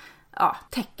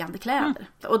täckande kläder.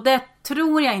 Och det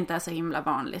tror jag inte är så himla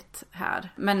vanligt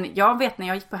här. Men jag vet när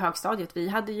jag gick på högstadiet, vi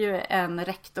hade ju en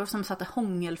rektor som satte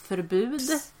hångelförbud.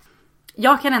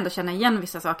 Jag kan ändå känna igen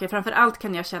vissa saker. Framförallt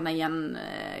kan jag känna igen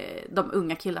de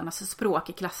unga killarnas språk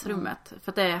i klassrummet.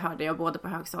 För det hörde jag både på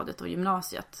högstadiet och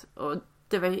gymnasiet. Och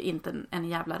det var ju inte en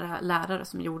jävla lärare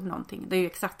som gjorde någonting. Det är ju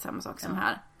exakt samma sak som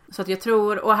här. Så att jag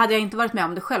tror, och hade jag inte varit med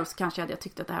om det själv så kanske hade jag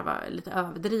tyckt att det här var lite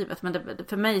överdrivet. Men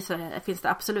för mig så finns det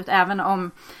absolut, även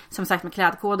om som sagt med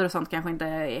klädkoder och sånt kanske inte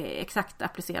är exakt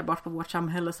applicerbart på vårt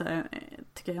samhälle, så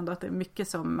tycker jag ändå att det är mycket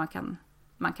som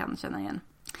man kan känna igen.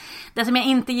 Det som jag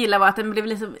inte gillar var att den blev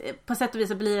liksom, på sätt och vis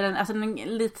så blir den, alltså den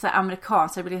lite så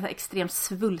amerikansk, så det blir så extremt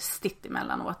svulstigt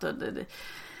emellanåt och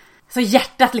så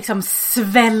hjärtat liksom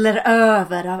sväller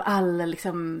över av all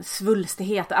liksom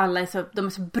svulstighet. Alla de är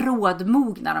så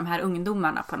brådmogna, de här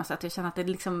ungdomarna på något sätt. Jag känner att det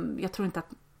liksom, jag tror inte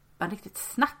att man riktigt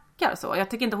snackar så. Jag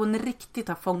tycker inte hon riktigt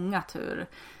har fångat hur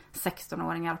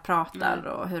 16-åringar pratar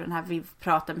och hur den här Viv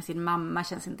pratar med sin mamma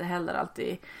känns inte heller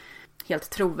alltid helt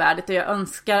trovärdigt. Och jag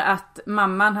önskar att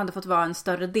mamman hade fått vara en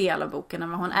större del av boken än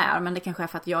vad hon är. Men det kanske är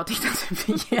för att jag tyckte att det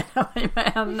fungerade mig med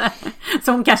henne.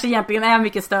 Så hon kanske egentligen är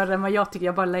mycket större än vad jag tycker.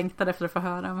 Jag bara längtade efter att få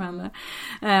höra om henne.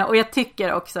 Och jag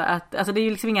tycker också att, alltså det är ju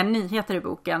liksom inga nyheter i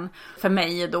boken för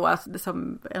mig då, alltså,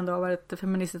 som ändå har varit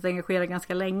feministiskt engagerad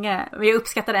ganska länge. Men jag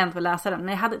uppskattade ändå att läsa den.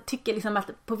 Men jag tycker liksom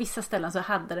att på vissa ställen så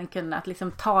hade den kunnat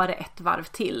liksom ta det ett varv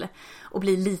till och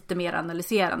bli lite mer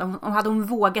analyserande. Och hade hon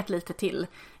vågat lite till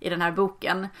i den här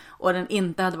boken och den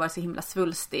inte hade varit så himla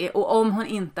svulstig, och om hon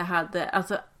inte hade,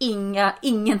 alltså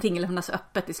ingenting lämnas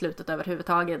öppet i slutet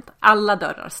överhuvudtaget, alla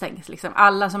dörrar stängs liksom,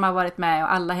 alla som har varit med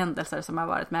och alla händelser som har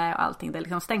varit med och allting, det är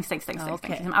liksom stängs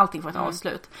liksom, allting får ett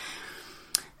avslut.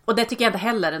 Och det tycker jag inte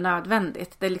heller är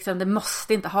nödvändigt. Det är liksom, det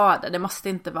måste inte ha det måste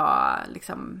inte vara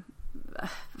liksom,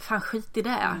 fan skit i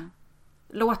det.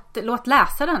 Låt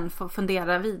läsaren få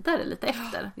fundera vidare lite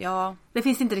efter. Ja. Det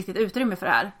finns inte riktigt utrymme för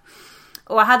det här.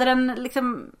 Och hade den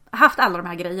liksom haft alla de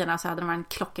här grejerna så hade den varit en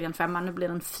klockren 5. Nu blir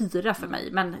den 4 för mig.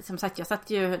 Men som sagt, jag satt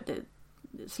ju,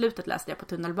 slutet läste jag på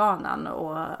tunnelbanan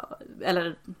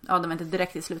eller ja, det var inte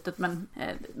direkt i slutet, men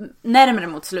närmare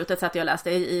mot slutet satt jag och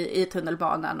läste i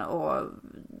tunnelbanan och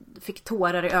fick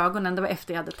tårar i ögonen. Det var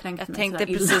efter jag hade trängt mig. Jag tänkte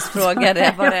precis fråga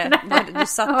det. Var du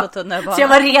satt på tunnelbanan? Så jag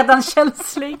var redan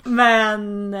känslig.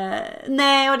 Men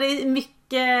nej, och det är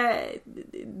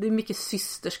mycket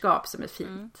systerskap som är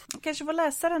fint. Kanske får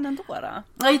läsa den ändå då?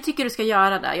 Jag tycker du ska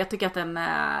göra det. Jag tycker att den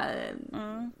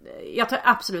jag tror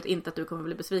absolut inte att du kommer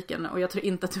bli besviken, och jag tror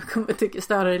inte att du kommer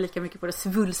störa dig lika mycket på det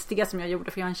svulstiga som jag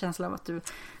gjorde, för jag har en känsla av att du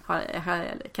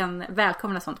kan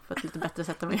välkomna sånt på ett lite bättre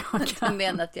sätt än vad jag kan. Du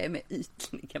menar att jag är mer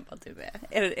ytlig än vad du är?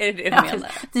 Är det du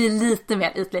menar? Du är lite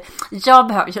mer ytlig. Jag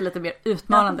behöver ju lite mer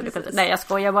utmanande litteratur. Nej, jag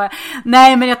skojar bara.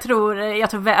 Nej, men jag tror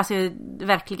alltså,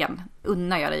 verkligen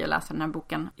unnar jag dig att läsa den här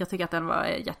boken. Jag tycker att den var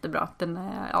jättebra.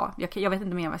 Jag vet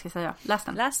inte mer vad jag ska säga. Läs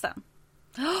den.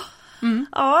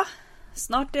 Ja,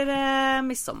 snart är det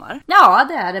midsommar. Ja,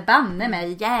 det är det. Banne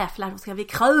mig. Jävlar, ska vi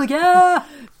kruga?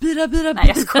 Bira. Nej,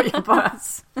 jag skojar bara.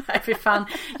 Nej, för fan.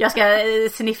 Jag ska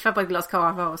sniffa på ett glas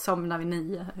kava och somna vid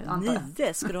 9.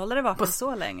 9? Ska du hålla det vapen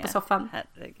så länge? På soffan.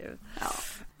 Herregud.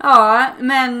 Ja,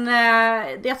 men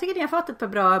jag tycker ni har fått ett par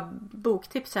bra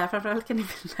boktips här. Framförallt kan ni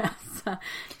läsa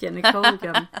Jenny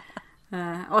Colgan.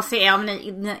 Och se om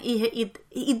ni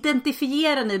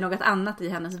identifierar ni något annat i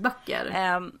hennes böcker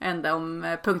än de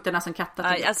punkterna som Katta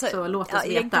tog, alltså, så låt oss veta.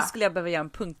 Egentligen skulle jag behöva göra en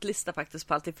punktlista faktiskt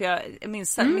på allting, för jag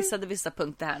missade vissa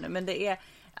punkter här nu, men det är,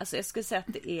 alltså jag skulle säga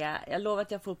att det är, jag lovar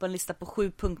att jag får på en lista på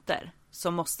 7 punkter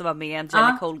som måste vara med en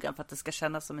Jenny Colgan för att det ska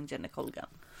kännas som en Jenny Colgan.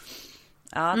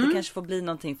 Ja, det kanske får bli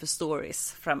någonting för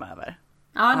stories framöver.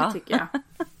 Ja, det tycker jag.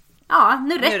 Ja,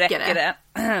 nu räcker det.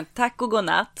 Tack och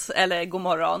godnatt, eller god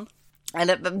morgon.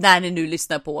 Eller när ni nu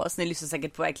lyssnar på oss, ni lyssnar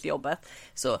säkert på väg till jobbet.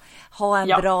 Så ha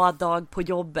en bra dag på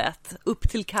jobbet, upp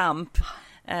till kamp.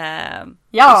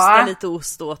 Ysta lite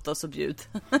ost åt oss och bjud.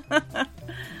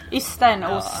 Ysta en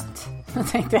ost. Jag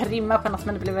tänkte jag rimma på något,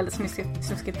 men det blev väldigt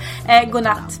snuskigt.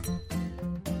 Godnatt.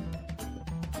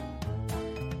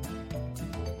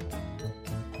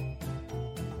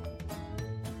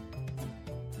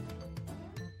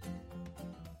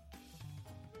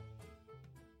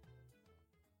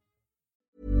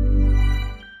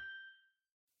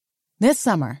 This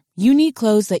summer, you need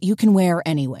clothes that you can wear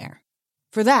anywhere.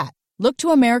 For that, look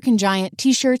to American Giant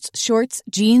t-shirts, shorts,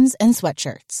 jeans, and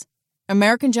sweatshirts.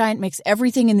 American Giant makes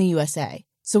everything in the USA,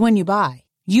 so when you buy,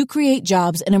 you create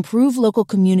jobs and improve local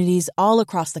communities all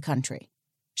across the country.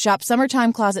 Shop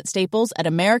summertime closet staples at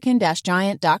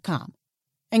american-giant.com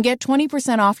and get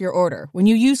 20% off your order when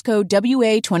you use code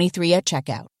WA23 at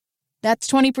checkout. That's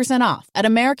 20% off at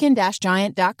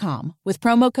american-giant.com with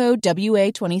promo code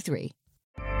WA23.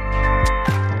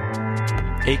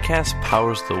 Acast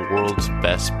powers the world's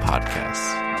best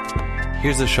podcasts.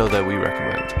 Here's a show that we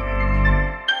recommend.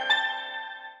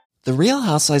 The Real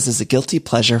Housewives is a guilty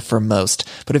pleasure for most,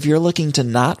 but if you're looking to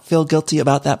not feel guilty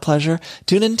about that pleasure,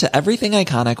 tune in to Everything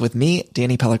Iconic with me,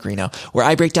 Danny Pellegrino, where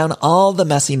I break down all the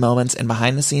messy moments and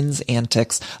behind-the-scenes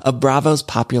antics of Bravo's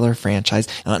popular franchise.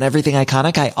 And on Everything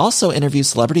Iconic, I also interview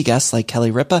celebrity guests like Kelly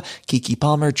Ripa, Keke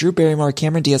Palmer, Drew Barrymore,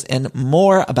 Cameron Diaz, and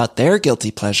more about their guilty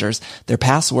pleasures, their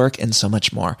past work, and so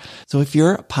much more. So if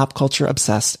you're pop culture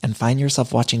obsessed and find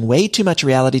yourself watching way too much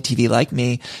reality TV like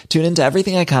me, tune into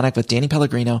Everything Iconic with Danny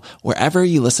Pellegrino, wherever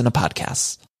you listen to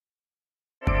podcasts.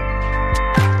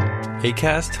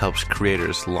 Acast helps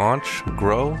creators launch,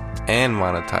 grow, and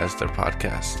monetize their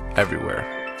podcasts everywhere.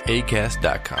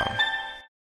 Acast.com.